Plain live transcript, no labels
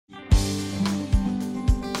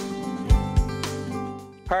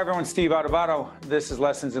Hi, everyone. Steve Adubato. This is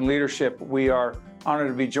Lessons in Leadership. We are honored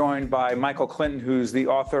to be joined by Michael Clinton, who's the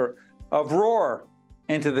author of Roar,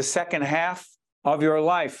 Into the Second Half of Your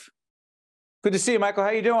Life. Good to see you, Michael.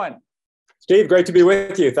 How you doing? Steve, great to be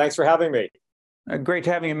with you. Thanks for having me. Great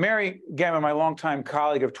having you. Mary Gammon, my longtime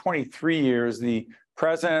colleague of 23 years, the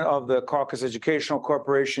president of the Caucus Educational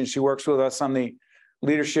Corporation. She works with us on the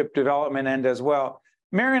leadership development end as well.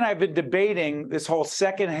 Mary and I have been debating this whole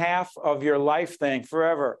second half of your life thing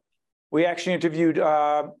forever. We actually interviewed,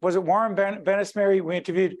 was it Warren Bennis, Mary? We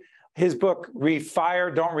interviewed his book,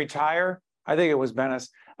 Refire, Don't Retire. I think it was Bennis.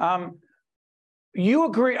 You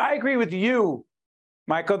agree, I agree with you,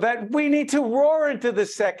 Michael, that we need to roar into the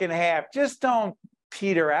second half. Just don't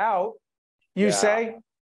peter out, you say?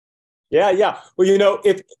 Yeah. Well,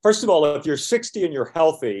 first of all, if you're 60 and you're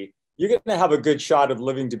healthy, you're going to have a good shot of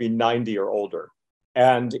living to be 90 or older.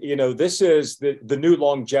 And, this is the new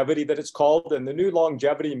longevity that it's called. And the new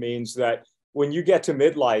longevity means that when you get to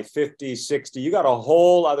midlife, 50, 60, you got a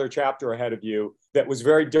whole other chapter ahead of you that was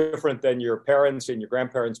very different than your parents and your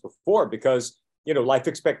grandparents before, because, life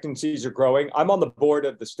expectancies are growing. I'm on the board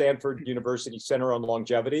of the Stanford University Center on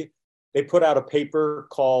Longevity. They put out a paper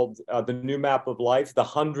called The New Map of Life. The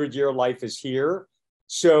 100-year life is here.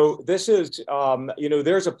 So this is,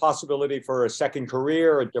 there's a possibility for a second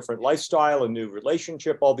career, a different lifestyle, a new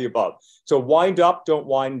relationship, all the above. So wind up, don't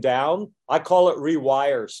wind down. I call it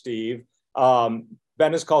rewire, Steve.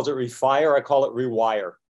 Bennis calls it refire. I call it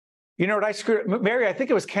rewire. You know what I screwed up? Mary, I think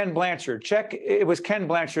it was Ken Blanchard. It was Ken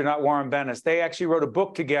Blanchard, not Warren Bennis. They actually wrote a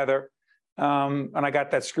book together, and I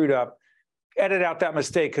got that screwed up. Edit out that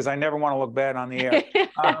mistake because I never want to look bad on the air.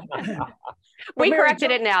 We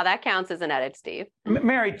corrected it now. That counts as an edit, Steve.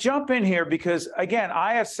 Mary, jump in here because, again,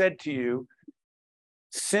 I have said to you,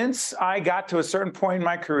 since I got to a certain point in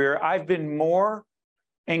my career, I've been more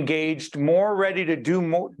engaged, more ready to do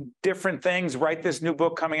more different things, write this new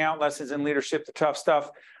book coming out, Lessons in Leadership, the Tough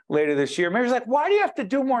Stuff, later this year. Mary's like, why do you have to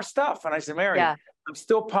do more stuff? And I said, Mary, I'm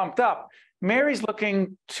still pumped up. Mary's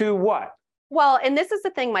looking to what? Well, and this is the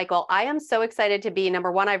thing, Michael, I am so excited to be,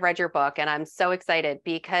 number one, I've read your book and I'm so excited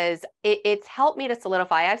because it's helped me to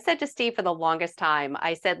solidify. I've said to Steve for the longest time,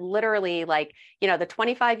 I said literally like, the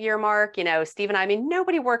 25-year mark, Steve and I mean,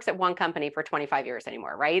 nobody works at one company for 25 years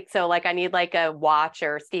anymore, right? So like, I need like a watch,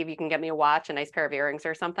 or Steve, you can get me a watch, a nice pair of earrings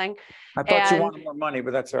or something. I thought you wanted more money,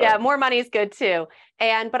 but that's all right. Yeah, more money is good too.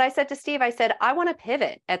 But I said to Steve, I said, I want to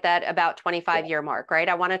pivot at that about 25-year mark, right?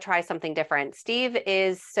 I want to try something different. Steve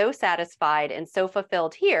is so satisfied and so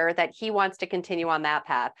fulfilled here that he wants to continue on that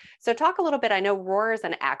path. So talk a little bit, I know ROAR is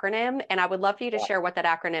an acronym, and I would love for you to share what that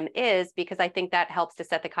acronym is, because I think that helps to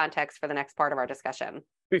set the context for the next part of our discussion.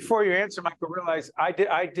 Before you answer, Michael, realize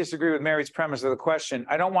I disagree with Mary's premise of the question.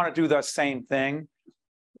 I don't want to do the same thing.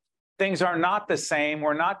 Things are not the same.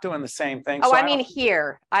 We're not doing the same thing. Oh, so I mean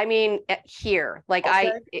here. Like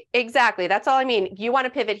okay. Exactly. That's all I mean. You want to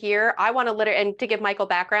pivot here. I want to and to give Michael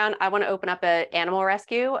background, I want to open up an animal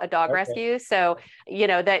rescue, a dog rescue. So,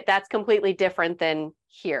 that's completely different than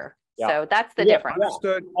here. Yeah. So that's the difference.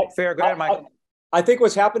 Understood. Fair. Go ahead, Michael. I think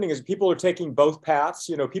what's happening is people are taking both paths.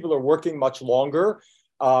 People are working much longer.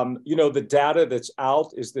 The data that's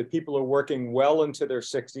out is that people are working well into their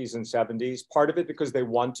 60s and 70s, part of it because they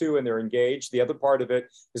want to and they're engaged. The other part of it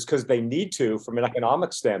is because they need to from an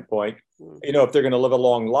economic standpoint. If they're going to live a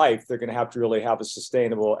long life, they're going to have to really have a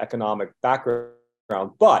sustainable economic background.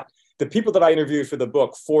 But the people that I interviewed for the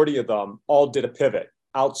book, 40 of them, all did a pivot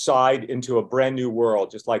outside into a brand new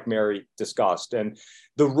world, just like Mary discussed. And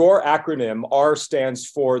the ROAR acronym, R stands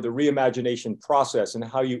for the reimagination process and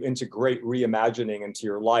how you integrate reimagining into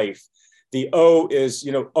your life. The O is,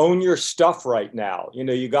 own your stuff right now.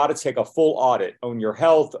 You got to take a full audit, own your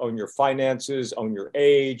health, own your finances, own your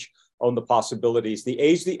age, own the possibilities. The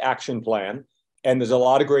A is the action plan. And there's a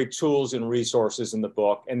lot of great tools and resources in the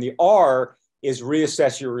book. And the R is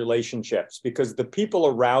reassess your relationships, because the people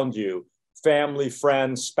around you, family,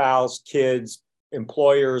 friends, spouse, kids,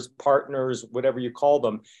 employers, partners, whatever you call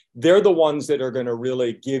them, they're the ones that are going to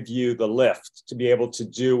really give you the lift to be able to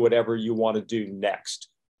do whatever you want to do next.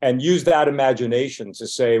 And use that imagination to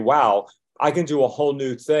say, wow, I can do a whole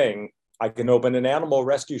new thing. I can open an animal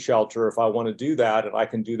rescue shelter if I want to do that. And I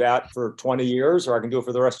can do that for 20 years, or I can do it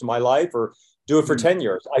for the rest of my life, or do it for 10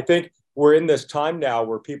 years. I think we're in this time now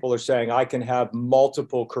where people are saying, I can have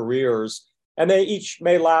multiple careers, and they each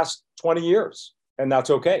may last 20 years, and that's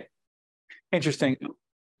okay. Interesting.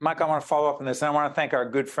 Mike, I want to follow up on this. And I want to thank our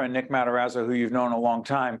good friend, Nick Matarazzo, who you've known a long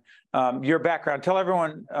time. Your background, tell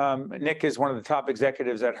everyone, Nick is one of the top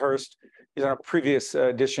executives at Hearst. He's on a previous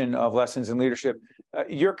edition of Lessons in Leadership.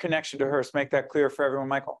 Your connection to Hearst, make that clear for everyone,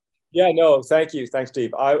 Michael. Yeah, no, thank you. Thanks,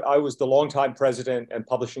 Steve. I was the longtime president and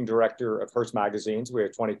publishing director of Hearst Magazines. We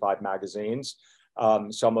had 25 magazines.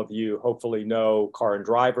 Some of you hopefully know Car and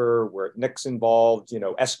Driver, where Nick's involved,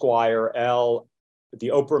 Esquire, Elle, the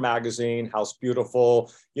Oprah magazine, House Beautiful,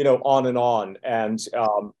 on and on. And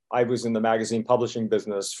I was in the magazine publishing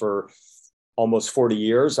business for almost 40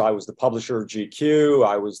 years. I was the publisher of GQ.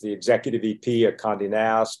 I was the executive VP at Condé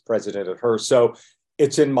Nast, president at Hearst. So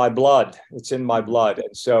it's in my blood. It's in my blood.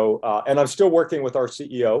 And so, and I'm still working with our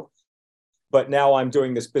CEO, but now I'm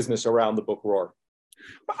doing this business around the book Roar.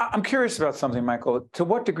 I'm curious about something, Michael. To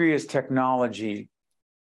what degree is technology?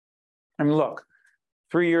 I mean, look,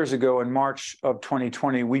 3 years ago in March of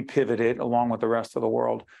 2020, we pivoted along with the rest of the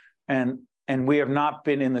world. And we have not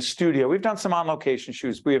been in the studio. We've done some on-location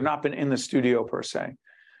shoots. We have not been in the studio per se.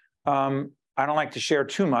 I don't like to share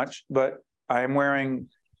too much, but I am wearing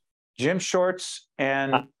gym shorts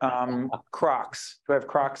and Crocs. Do I have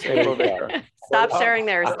Crocs? Stop sharing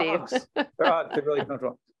there, Steve. They're really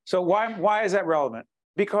comfortable. So why is that relevant?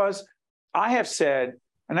 Because I have said,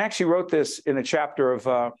 and I actually wrote this in a chapter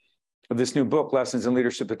of this new book, Lessons in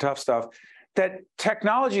Leadership, the Tough Stuff, that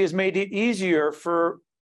technology has made it easier for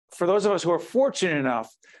those of us who are fortunate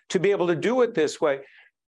enough to be able to do it this way.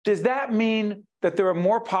 Does that mean that there are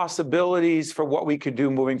more possibilities for what we could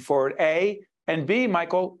do moving forward, A? And B,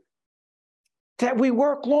 Michael, that we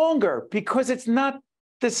work longer because it's not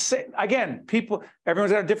the same. Again,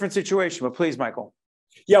 everyone's in a different situation, but please, Michael.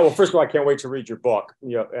 Yeah, well, first of all, I can't wait to read your book.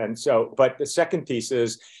 But the second piece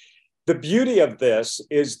is, the beauty of this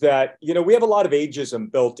is that, we have a lot of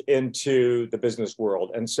ageism built into the business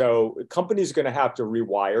world. And so companies are going to have to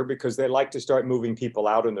rewire because they like to start moving people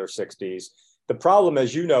out in their 60s. The problem,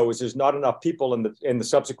 as you know, is there's not enough people in the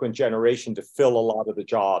subsequent generation to fill a lot of the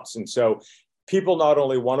jobs. And so people not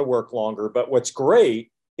only want to work longer, but what's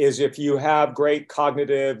great is if you have great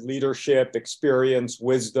cognitive leadership, experience,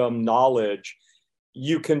 wisdom, knowledge,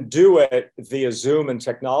 you can do it via Zoom and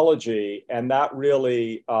technology. And that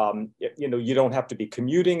really, you don't have to be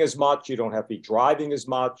commuting as much. You don't have to be driving as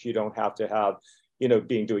much. You don't have to have,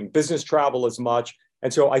 doing business travel as much.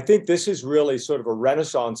 And so I think this is really sort of a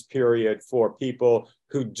renaissance period for people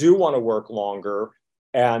who do want to work longer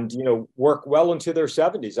and, work well into their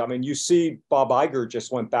 70s. I mean, you see Bob Iger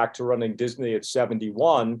just went back to running Disney at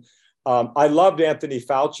 71. I loved Anthony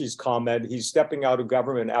Fauci's comment. He's stepping out of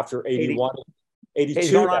government after 81. 82.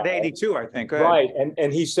 He's going on to 82, I think. Right.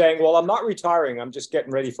 And he's saying, well, I'm not retiring. I'm just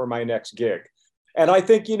getting ready for my next gig. And I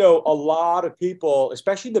think, a lot of people,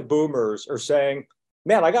 especially the boomers, are saying,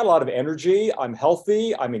 man, I got a lot of energy. I'm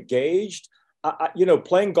healthy. I'm engaged.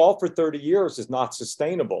 Playing golf for 30 years is not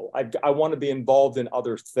sustainable. I want to be involved in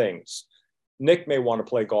other things. Nick may want to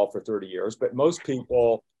play golf for 30 years, but most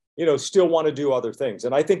people, still want to do other things.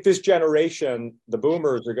 And I think this generation, the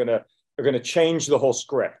boomers, are going to change the whole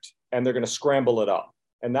script. And they're going to scramble it up.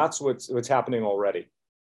 And that's what's happening already.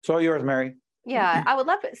 It's all yours, Mary. Yeah, I would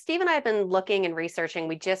love it. Steve and I have been looking and researching.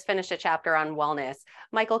 We just finished a chapter on wellness.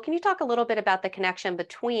 Michael, can you talk a little bit about the connection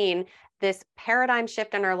between this paradigm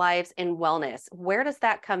shift in our lives and wellness? Where does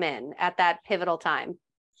that come in at that pivotal time?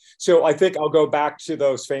 So I think I'll go back to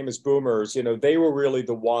those famous boomers. They were really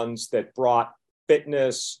the ones that brought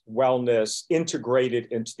fitness, wellness, integrated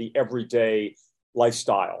into the everyday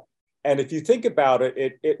lifestyle. And if you think about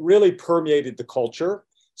it, it really permeated the culture.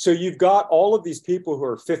 So you've got all of these people who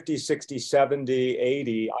are 50, 60, 70,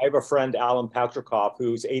 80. I have a friend, Alan Patrikoff,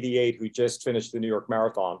 who's 88, who just finished the New York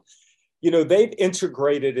Marathon. They've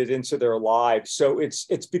integrated it into their lives. So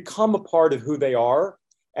it's become a part of who they are.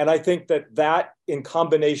 And I think that in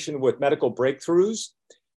combination with medical breakthroughs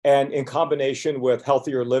and in combination with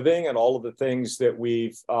healthier living and all of the things that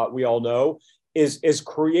we all know, is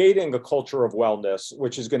creating a culture of wellness,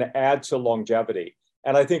 which is going to add to longevity.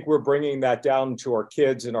 And I think we're bringing that down to our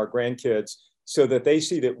kids and our grandkids so that they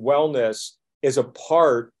see that wellness is a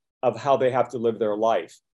part of how they have to live their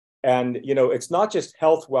life. And, it's not just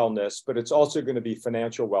health wellness, but it's also going to be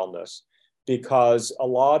financial wellness, because a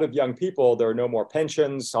lot of young people, there are no more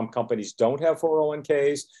pensions. Some companies don't have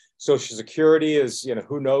 401ks. Social Security is,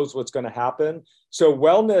 who knows what's going to happen. So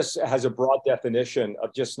wellness has a broad definition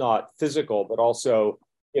of just not physical, but also,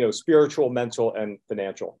 spiritual, mental, and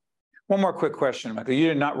financial. One more quick question, Michael. You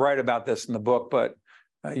did not write about this in the book, but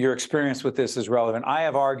your experience with this is relevant. I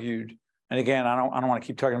have argued, and again, I don't want to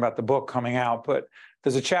keep talking about the book coming out, but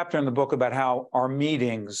there's a chapter in the book about how our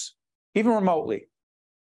meetings, even remotely,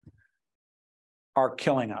 are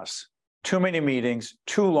killing us. Too many meetings,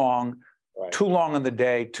 too long. Right. Too long in the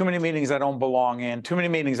day, too many meetings I don't belong in, too many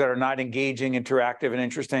meetings that are not engaging, interactive, and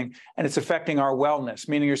interesting, and it's affecting our wellness,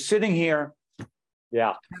 meaning you're sitting here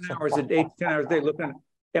 10 hours a day, 10 hours a day looking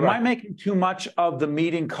Am I making too much of the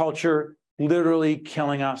meeting culture literally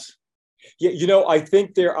killing us? Yeah, I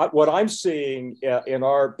think what I'm seeing in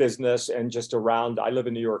our business and just around, I live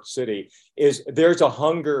in New York City, is there's a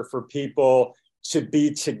hunger for people to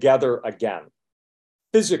be together again,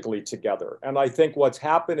 physically together. And I think what's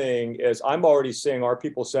happening is I'm already seeing our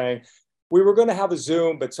people saying, we were going to have a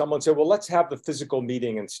Zoom, but someone said, well, let's have the physical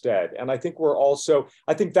meeting instead. And I think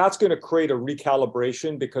I think that's going to create a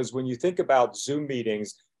recalibration, because when you think about Zoom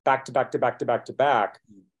meetings back to back to back to back to back,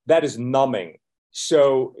 that is numbing.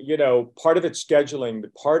 So, part of it's scheduling,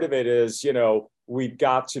 but part of it is, we've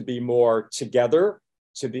got to be more together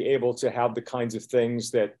to be able to have the kinds of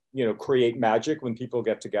things that, create magic when people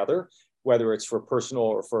get together, whether it's for personal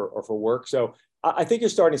or for work. So I think you're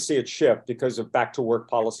starting to see it shift because of back to work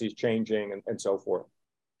policies changing and so forth.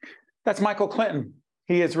 That's Michael Clinton.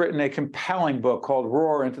 He has written a compelling book called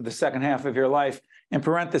Roar Into the Second Half of Your Life, in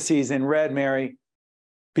parentheses in red, Mary,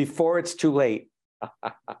 Before It's Too Late.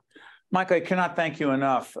 Michael, I cannot thank you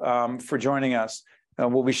enough for joining us.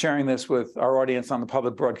 We'll be sharing this with our audience on the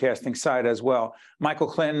public broadcasting side as well. Michael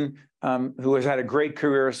Clinton, who has had a great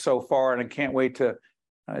career so far, and I can't wait to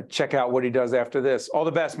check out what he does after this. All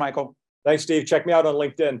the best, Michael. Thanks, Steve. Check me out on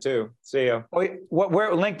LinkedIn too. See you.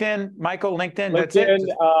 Where LinkedIn, Michael, LinkedIn, that's it?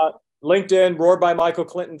 LinkedIn,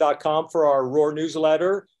 roarbymichaelclinton.com for our Roar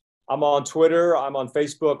newsletter. I'm on Twitter. I'm on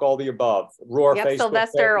Facebook, all the above. Roar Facebook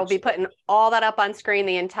Sylvester page. will be putting all that up on screen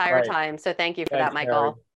the entire time. So thank you for that, Michael.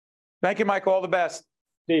 Mary. Thank you, Michael. All the best.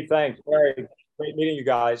 Steve, thanks. Great meeting you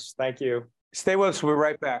guys. Thank you. Stay with us. We'll be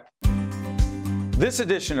right back. This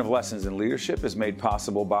edition of Lessons in Leadership is made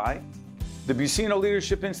possible by the Buccino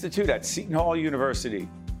Leadership Institute at Seton Hall University,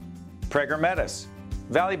 Prager Metis,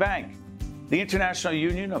 Valley Bank, the International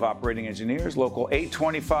Union of Operating Engineers, Local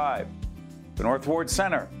 825, the North Ward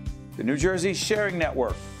Center, the New Jersey Sharing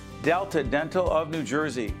Network, Delta Dental of New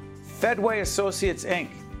Jersey, Fedway Associates, Inc.,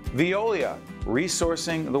 Veolia,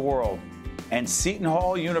 Resourcing the World, and Seton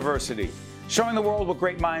Hall University, showing the world what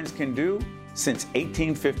great minds can do since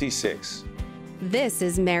 1856. This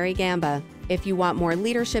is Mary Gamba. If you want more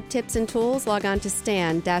leadership tips and tools, log on to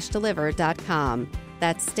stand-deliver.com.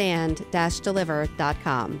 That's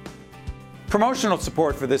stand-deliver.com. Promotional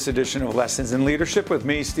support for this edition of Lessons in Leadership with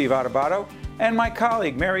me, Steve Adubato, and my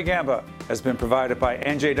colleague, Mary Gamba, has been provided by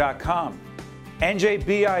NJ.com,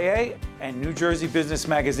 NJBIA, and New Jersey Business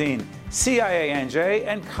Magazine, CIANJ,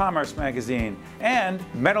 and Commerce Magazine, and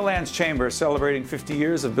Meadowlands Chamber, celebrating 50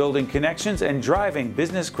 years of building connections and driving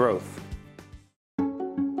business growth.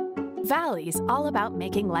 Valley's all about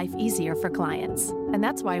making life easier for clients, and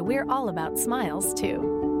that's why we're all about smiles,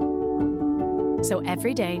 too. So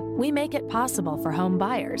every day, we make it possible for home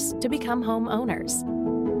buyers to become home owners,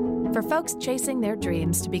 for folks chasing their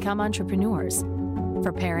dreams to become entrepreneurs,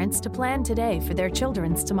 for parents to plan today for their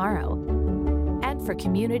children's tomorrow, and for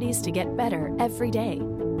communities to get better every day.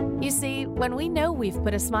 You see, when we know we've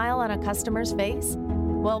put a smile on a customer's face,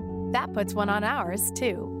 well, that puts one on ours,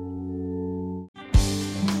 too.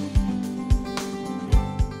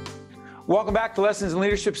 Welcome back to Lessons in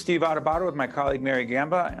Leadership. Steve Adubato with my colleague Mary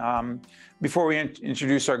Gamba. Before we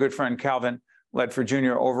introduce our good friend Calvin Ledford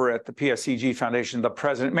Jr. over at the PSEG Foundation, the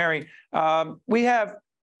president, Mary,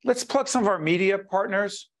 let's plug some of our media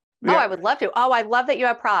partners. I would love to. I love that you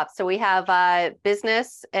have props. So we have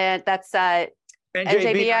business, and that's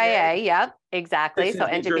NJBIA. Yep, exactly. So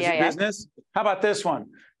NJBIA. Business. How about this one?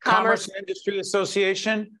 Commerce and Industry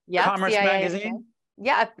Association. Yep, Commerce CIANJ. Magazine.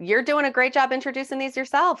 Yeah, you're doing a great job introducing these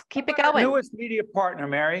yourself. Keep it going. Newest media partner,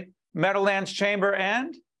 Mary, Meadowlands Chamber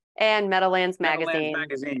and Meadowlands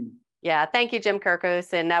Magazine. Yeah, thank you, Jim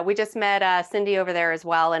Kirkos. And we just met Cindy over there as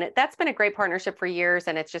well. And that's been a great partnership for years.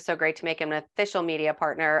 And it's just so great to make him an official media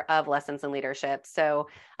partner of Lessons in Leadership. So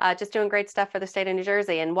just doing great stuff for the state of New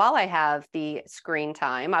Jersey. And while I have the screen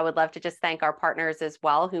time, I would love to just thank our partners as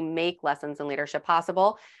well who make Lessons in Leadership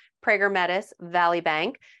possible. Prager Metis, Valley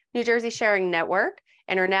Bank, New Jersey Sharing Network,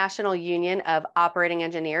 International Union of Operating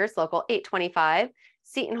Engineers, Local 825,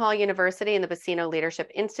 Seton Hall University and the Buccino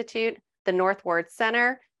Leadership Institute, the North Ward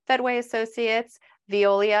Center, Fedway Associates,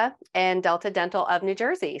 Veolia, and Delta Dental of New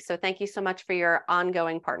Jersey. So thank you so much for your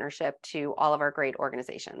ongoing partnership to all of our great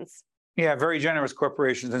organizations. Yeah, very generous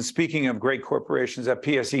corporations. And speaking of great corporations at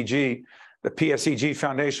PSEG, the PSEG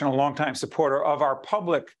Foundation, a longtime supporter of our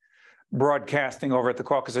public broadcasting over at the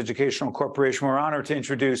Caucus Educational Corporation. We're honored to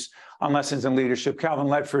introduce on Lessons in Leadership, Calvin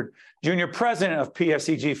Ledford, Jr., President of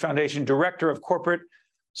PSEG Foundation, Director of Corporate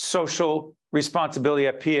Social Responsibility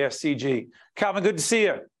at PSEG. Calvin, good to see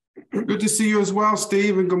you. Good to see you as well,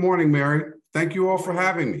 Steve, and good morning, Mary. Thank you all for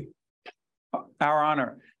having me. Our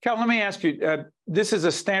honor. Cal, let me ask you, this is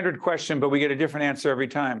a standard question, but we get a different answer every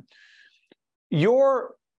time.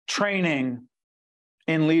 Your training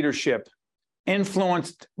in leadership,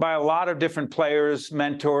 influenced by a lot of different players,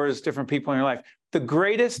 mentors, different people in your life, the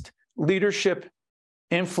greatest leadership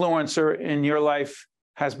influencer in your life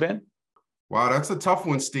has been? Wow, that's a tough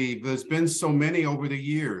one, Steve. There's been so many over the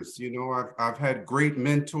years. You know, I've had great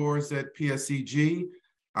mentors at PSEG.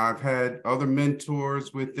 I've had other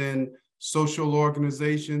mentors within social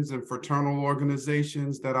organizations and fraternal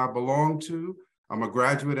organizations that I belong to. I'm a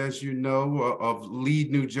graduate, as you know, of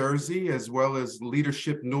LEAD New Jersey, as well as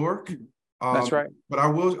Leadership Newark. That's right. But I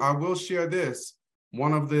will share this.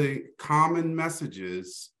 One of the common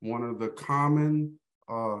messages, one of the common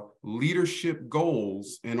leadership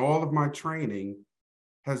goals in all of my training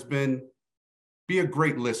has been, be a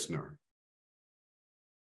great listener.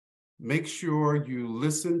 Make sure you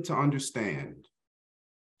listen to understand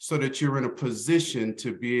so that you're in a position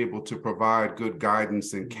to be able to provide good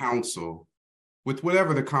guidance and counsel with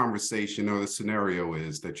whatever the conversation or the scenario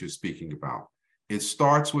is that you're speaking about. It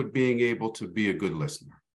starts with being able to be a good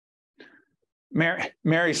listener.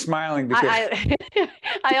 Mary's smiling because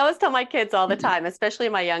I always tell my kids all the time, especially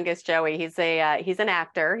my youngest Joey. He's an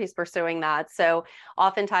actor. He's pursuing that. So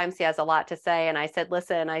oftentimes he has a lot to say. And I said,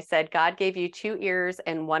 listen, I said, God gave you 2 ears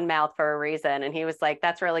and 1 mouth for a reason. And he was like,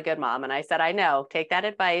 that's really good, Mom. And I said, I know. Take that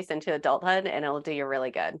advice into adulthood, and it'll do you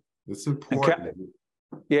really good. It's important.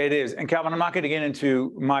 Yeah, it is. And Calvin, I'm not going to get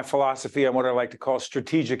into my philosophy on what I like to call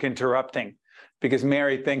strategic interrupting, because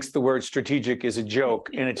Mary thinks the word strategic is a joke,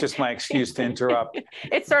 and it's just my excuse to interrupt.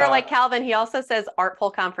 It's sort of like Calvin. He also says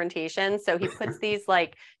artful confrontation. So he puts these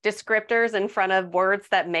like descriptors in front of words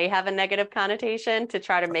that may have a negative connotation to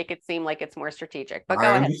try to make it seem like it's more strategic. But go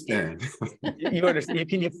ahead. Understand. You understand?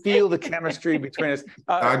 Can you feel the chemistry between us?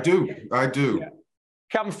 I do. Yeah.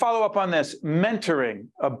 Calvin, follow up on this. Mentoring,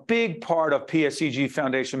 a big part of PSEG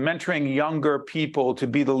Foundation, mentoring younger people to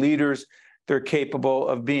be the leaders they're capable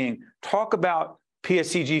of being. Talk about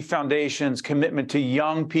PSEG Foundation's commitment to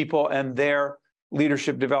young people and their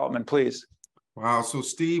leadership development, please. Wow. So,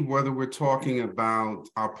 Steve, whether we're talking about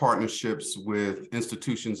our partnerships with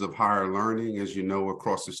institutions of higher learning, as you know,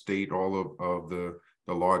 across the state, all of the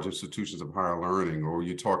large institutions of higher learning, or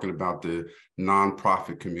you're talking about the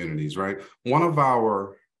nonprofit communities, right? One of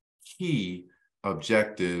our key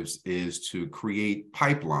objectives is to create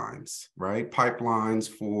pipelines, right? Pipelines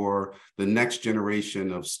for the next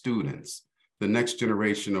generation of students, the next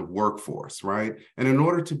generation of workforce, right? And in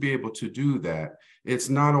order to be able to do that, it's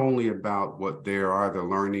not only about what they're either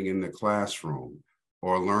learning in the classroom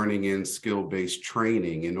or learning in skill-based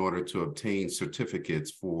training in order to obtain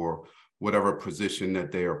certificates for whatever position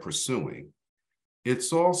that they are pursuing.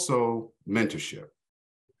 It's also mentorship.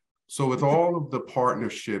 So with all of the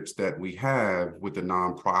partnerships that we have with the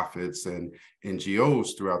nonprofits and NGOs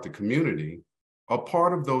throughout the community, a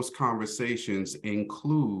part of those conversations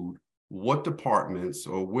include what departments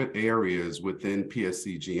or what areas within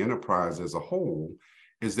PSEG Enterprise as a whole,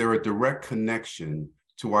 is there a direct connection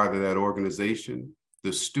to either that organization,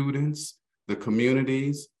 the students, the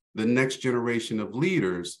communities, the next generation of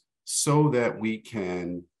leaders, so that we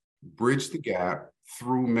can bridge the gap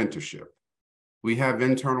through mentorship. We have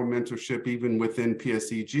internal mentorship even within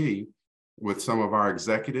PSEG with some of our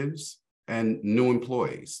executives and new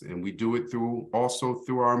employees. And we do it also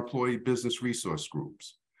through our employee business resource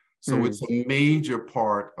groups. So it's a major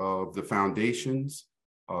part of the foundation's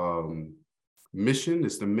mission.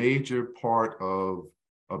 It's the major part of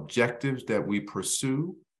objectives that we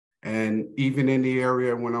pursue. And even in the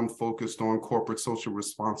area when I'm focused on corporate social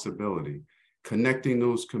responsibility, connecting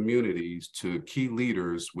those communities to key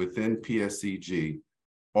leaders within PSEG,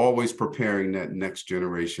 always preparing that next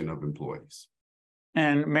generation of employees.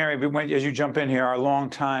 And Mary, as you jump in here, our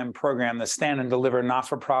longtime program, the Stand and Deliver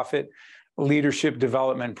not-for-profit leadership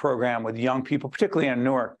development program with young people, particularly in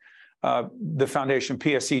Newark, the foundation,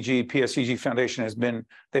 PSEG Foundation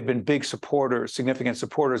they've been big supporters, significant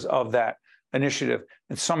supporters of that initiative,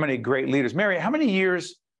 and so many great leaders. Mary, how many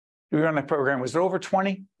years did we run that program? Was it over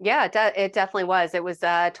 20? Yeah, it definitely was. It was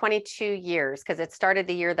 22 years because it started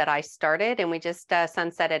the year that I started, and we just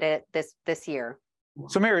sunsetted it this year.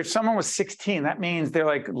 So Mary, if someone was 16, that means they're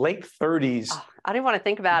like late 30s. Oh, I didn't want to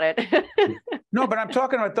think about it. No, but I'm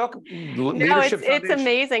talking about leadership. It's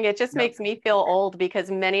amazing. It just makes me feel old because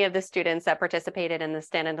many of the students that participated in the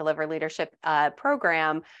Stand and Deliver leadership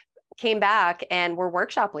program came back and were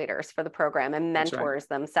workshop leaders for the program and mentors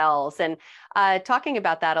themselves. And talking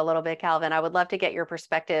about that a little bit, Calvin, I would love to get your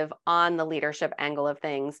perspective on the leadership angle of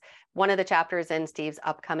things. One of the chapters in Steve's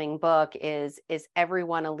upcoming book is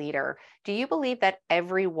everyone a leader? Do you believe that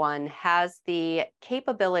everyone has the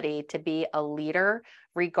capability to be a leader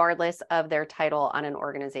regardless of their title on an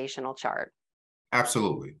organizational chart?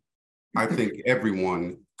 Absolutely. I think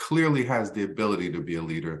everyone clearly has the ability to be a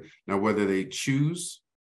leader. Now, whether they choose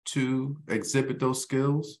to exhibit those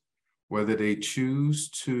skills, whether they choose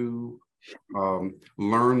to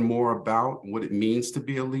learn more about what it means to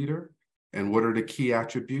be a leader and what are the key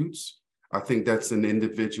attributes, I think that's an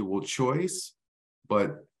individual choice.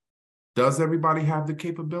 But does everybody have the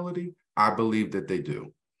capability? I believe that they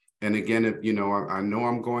do. And again, if, you know, I know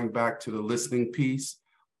I'm going back to the listening piece,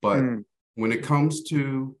 but when it comes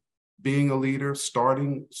to being a leader,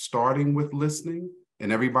 starting with listening,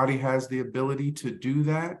 and everybody has the ability to do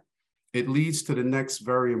that, it leads to the next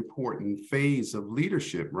very important phase of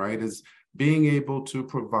leadership, right? Is being able to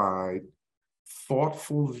provide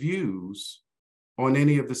thoughtful views on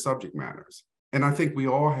any of the subject matters. And I think we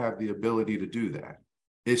all have the ability to do that.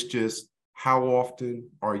 It's just, how often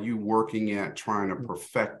are you working at trying to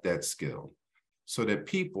perfect that skill so that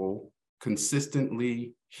people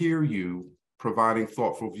consistently hear you providing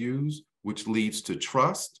thoughtful views, which leads to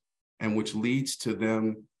trust and which leads to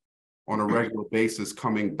them on a regular basis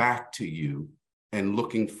coming back to you and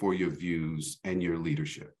looking for your views and your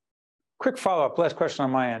leadership. Quick follow-up, last question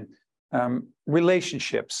on my end.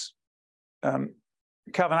 Relationships. Calvin,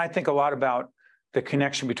 I think a lot about the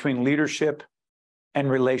connection between leadership and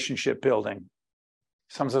relationship building.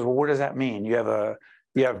 Someone says, well, what does that mean? You have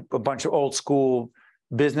a bunch of old school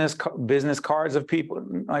business cards of people.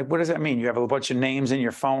 Like, what does that mean? You have a bunch of names in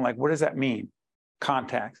your phone. Like, what does that mean?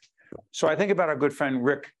 Contacts. So I think about our good friend,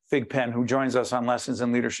 Rick Thigpen, who joins us on Lessons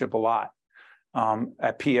in Leadership a lot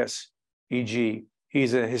at PSEG.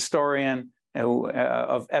 He's a historian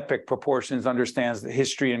of epic proportions, understands the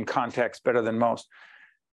history and context better than most.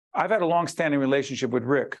 I've had a long-standing relationship with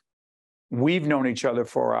Rick. We've known each other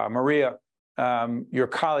for Maria. Your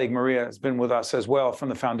colleague, Maria, has been with us as well from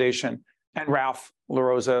the foundation, and Ralph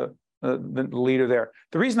LaRosa, the leader there.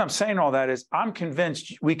 The reason I'm saying all that is I'm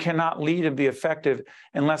convinced we cannot lead and be effective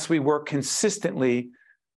unless we work consistently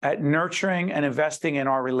at nurturing and investing in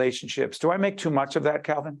our relationships. Do I make too much of that,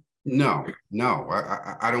 Calvin? No.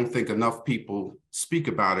 I don't think enough people speak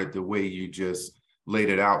about it the way you just laid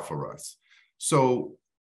it out for us. So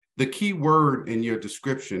the key word in your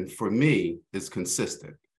description for me is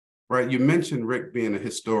consistent, right? You mentioned Rick being a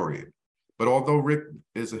historian, but although Rick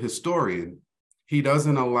is a historian, he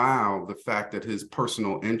doesn't allow the fact that his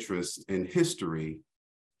personal interest in history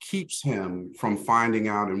keeps him from finding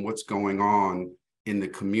out in what's going on in the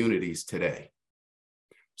communities today.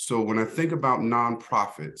 So when I think about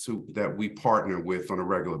nonprofits that we partner with on a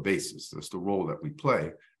regular basis, that's the role that we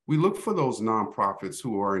play, we look for those nonprofits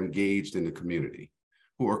who are engaged in the community,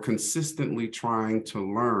 who are consistently trying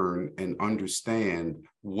to learn and understand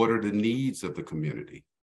what are the needs of the community.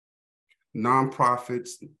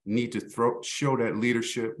 Nonprofits need to show that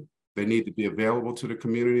leadership. They need to be available to the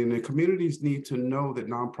community, and the communities need to know that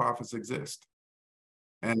nonprofits exist.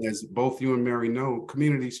 And as both you and Mary know,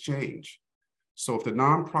 communities change. So if the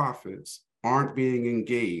nonprofits aren't being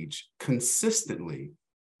engaged consistently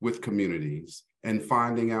with communities and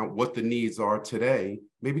finding out what the needs are today,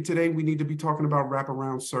 maybe today we need to be talking about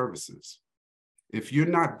wraparound services. If you're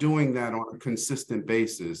not doing that on a consistent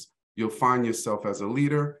basis, you'll find yourself as a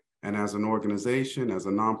leader and as an organization, as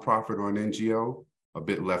a nonprofit or an NGO, a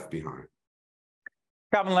bit left behind.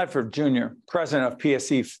 Calvin Ledford, Jr., president of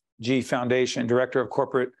PSEG Foundation, director of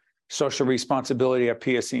corporate social responsibility at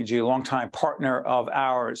PSEG, a longtime partner of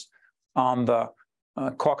ours on the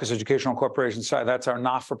Caucus Educational Corporation side. That's our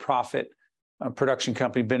not-for-profit production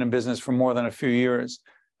company, been in business for more than a few years.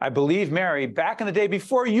 I believe, Mary, back in the day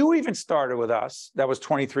before you even started with us, that was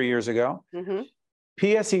 23 years ago,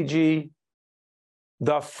 PSEG,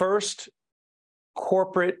 the first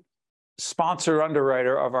corporate sponsor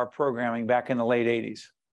underwriter of our programming back in the late 80s.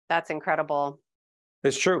 That's incredible.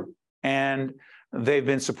 It's true. And they've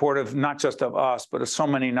been supportive, not just of us, but of so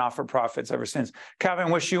many not-for-profits ever since. Calvin,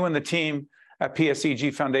 wish you and the team at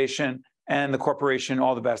PSEG Foundation and the corporation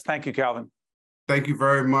all the best. Thank you, Calvin. Thank you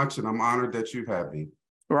very much, and I'm honored that you have me.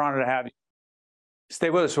 We're honored to have you. Stay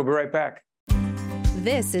with us. We'll be right back.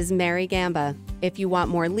 This is Mary Gamba. If you want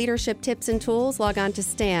more leadership tips and tools, log on to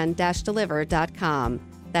stand-deliver.com.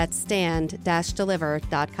 That's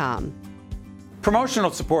stand-deliver.com. Promotional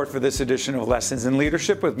support for this edition of Lessons in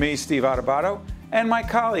Leadership with me, Steve Adubato, and my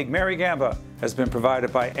colleague, Mary Gamba, has been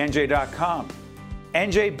provided by NJ.com.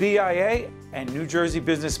 NJBIA and New Jersey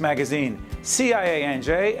Business Magazine, CIA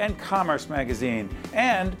NJ and Commerce Magazine,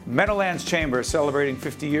 and Meadowlands Chamber celebrating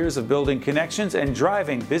 50 years of building connections and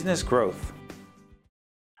driving business growth.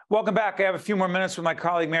 Welcome back. I have a few more minutes with my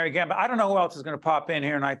colleague, Mary Gamba. I don't know who else is going to pop in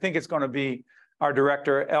here, and I think it's going to be our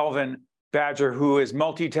director, Elvin Badger, who is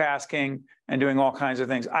multitasking and doing all kinds of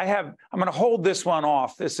things. I'm going to hold this one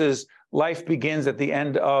off. This is Life Begins at the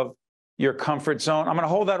End of Your Comfort Zone. I'm going to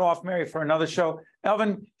hold that off, Mary, for another show.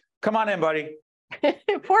 Elvin, come on in, buddy.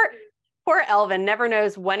 Poor Elvin never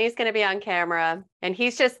knows when he's going to be on camera, and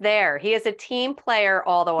he's just there. He is a team player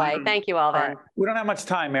all the way. Thank you, Elvin. Right. We don't have much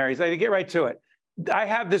time, Mary, so I get right to it. I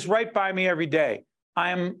have this right by me every day.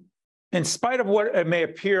 In spite of what it may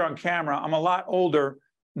appear on camera, I'm a lot older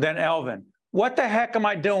than Elvin. What the heck am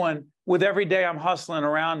I doing with every day I'm hustling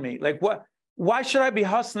around me? Like, why should I be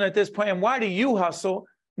hustling at this point? And why do you hustle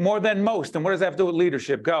more than most? And what does that have to do with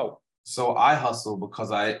leadership? Go. So I hustle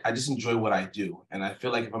because I just enjoy what I do. And I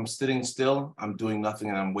feel like if I'm sitting still, I'm doing nothing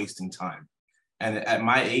and I'm wasting time. And at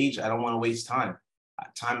my age, I don't want to waste time.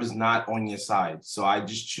 Time is not on your side. So I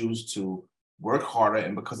just choose to work harder.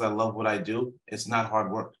 And because I love what I do, it's not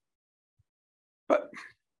hard work. But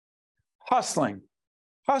hustling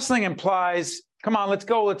implies, come on, let's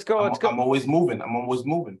go. I'm always moving. I'm always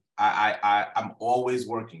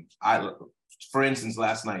working. For instance,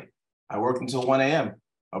 last night, I worked until 1 a.m.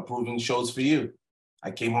 approving shows for you.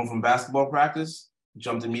 I came home from basketball practice,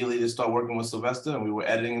 jumped immediately to start working with Sylvester, and we were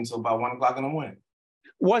editing until about 1 o'clock in the morning.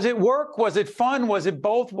 Was it work? Was it fun? Was it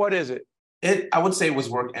both? What is it? I would say it was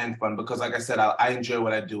work and fun because, like I said, I enjoy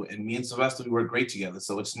what I do, and me and Sylvester, we work great together.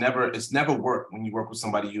 So it's never work when you work with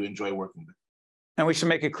somebody you enjoy working with. And we should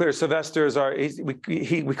make it clear, Sylvester is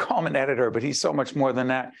we call him an editor, but he's so much more than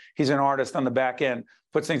that. He's an artist on the back end,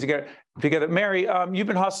 puts things together. Mary, you've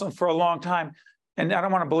been hustling for a long time, and I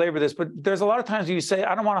don't want to belabor this, but there's a lot of times you say,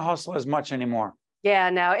 I don't want to hustle as much anymore.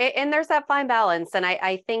 Yeah, no, and there's that fine balance. And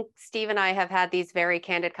I think Steve and I have had these very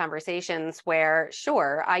candid conversations where,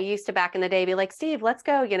 sure, I used to back in the day be like, Steve, let's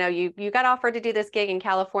go. You know, you got offered to do this gig in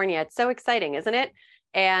California. It's so exciting, isn't it?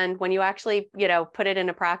 And when you actually, put it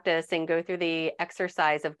into practice and go through the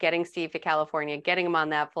exercise of getting Steve to California, getting him on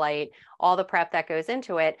that flight, all the prep that goes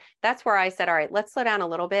into it, that's where I said, all right, let's slow down a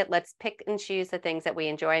little bit. Let's pick and choose the things that we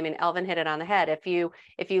enjoy. I mean, Elvin hit it on the head. If you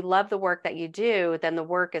love the work that you do, then the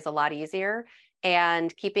work is a lot easier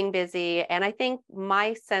and keeping busy. And I think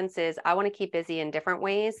my sense is I want to keep busy in different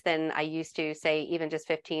ways than I used to, say, even just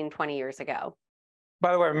 15, 20 years ago.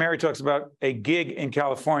 By the way, Mary talks about a gig in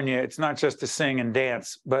California. It's not just to sing and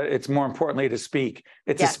dance, but it's more importantly to speak.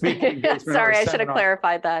 It's a speaking. Sorry, I should have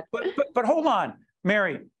clarified that. But hold on,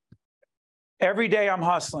 Mary. Every day I'm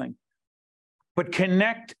hustling. But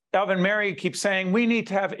connect, Elvin, Mary keeps saying, we need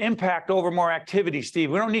to have impact over more activity, Steve.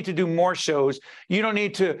 We don't need to do more shows. You don't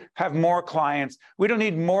need to have more clients. We don't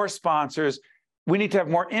need more sponsors. We need to have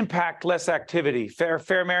more impact, less activity. Fair,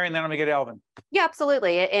 Mary, and then I'm going to get Elvin. Yeah,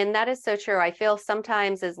 absolutely. And that is so true. I feel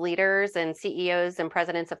sometimes as leaders and CEOs and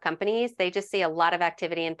presidents of companies, they just see a lot of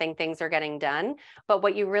activity and think things are getting done. But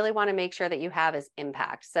what you really want to make sure that you have is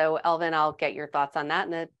impact. So Elvin, I'll get your thoughts on that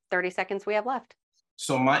in the 30 seconds we have left.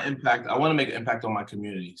 So my impact, I want to make an impact on my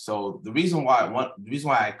community. So the reason why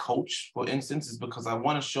I coach, for instance, is because I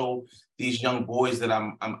want to show these young boys that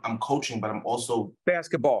I'm coaching, but I'm also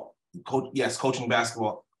basketball. Coaching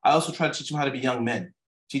basketball. I also try to teach them how to be young men,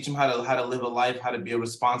 teach them how to live a life, how to be a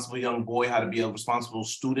responsible young boy, how to be a responsible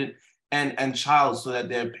student and child, so that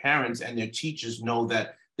their parents and their teachers know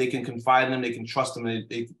that they can confide in them, they can trust them, and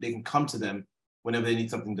they can come to them whenever they need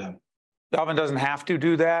something done. Elvin doesn't have to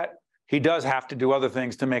do that. He does have to do other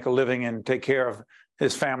things to make a living and take care of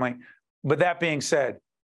his family. But that being said,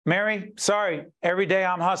 Mary, sorry, every day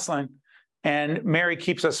I'm hustling, and Mary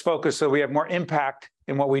keeps us focused so we have more impact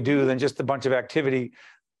in what we do than just a bunch of activity.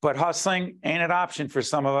 But hustling ain't an option for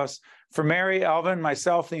some of us. For Mary, Elvin,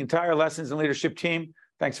 myself, the entire Lessons in Leadership team,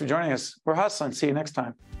 thanks for joining us. We're hustling. See you next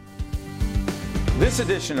time. This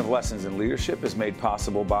edition of Lessons in Leadership is made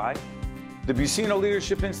possible by the Buccino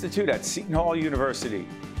Leadership Institute at Seton Hall University,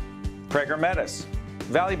 Prager Metis,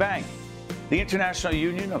 Valley Bank, the International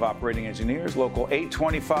Union of Operating Engineers, Local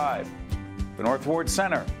 825, the North Ward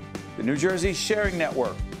Center, the New Jersey Sharing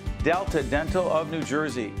Network, Delta Dental of New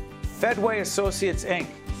Jersey, Fedway Associates, Inc.,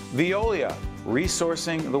 Veolia,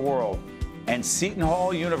 Resourcing the World, and Seton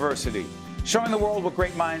Hall University, showing the world what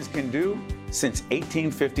great minds can do since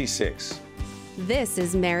 1856. This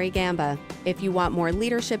is Mary Gamba. If you want more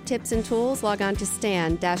leadership tips and tools, log on to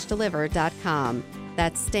stand-deliver.com.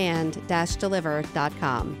 That's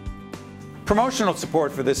stand-deliver.com. Promotional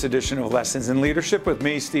support for this edition of Lessons in Leadership with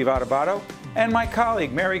me, Steve Adubato, and my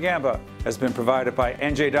colleague, Mary Gamba, has been provided by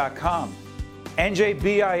NJ.com,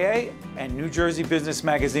 NJBIA, and New Jersey Business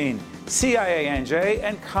Magazine, CIA NJ,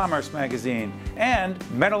 and Commerce Magazine, and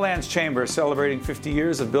Meadowlands Chamber celebrating 50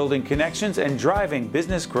 years of building connections and driving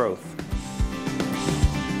business growth.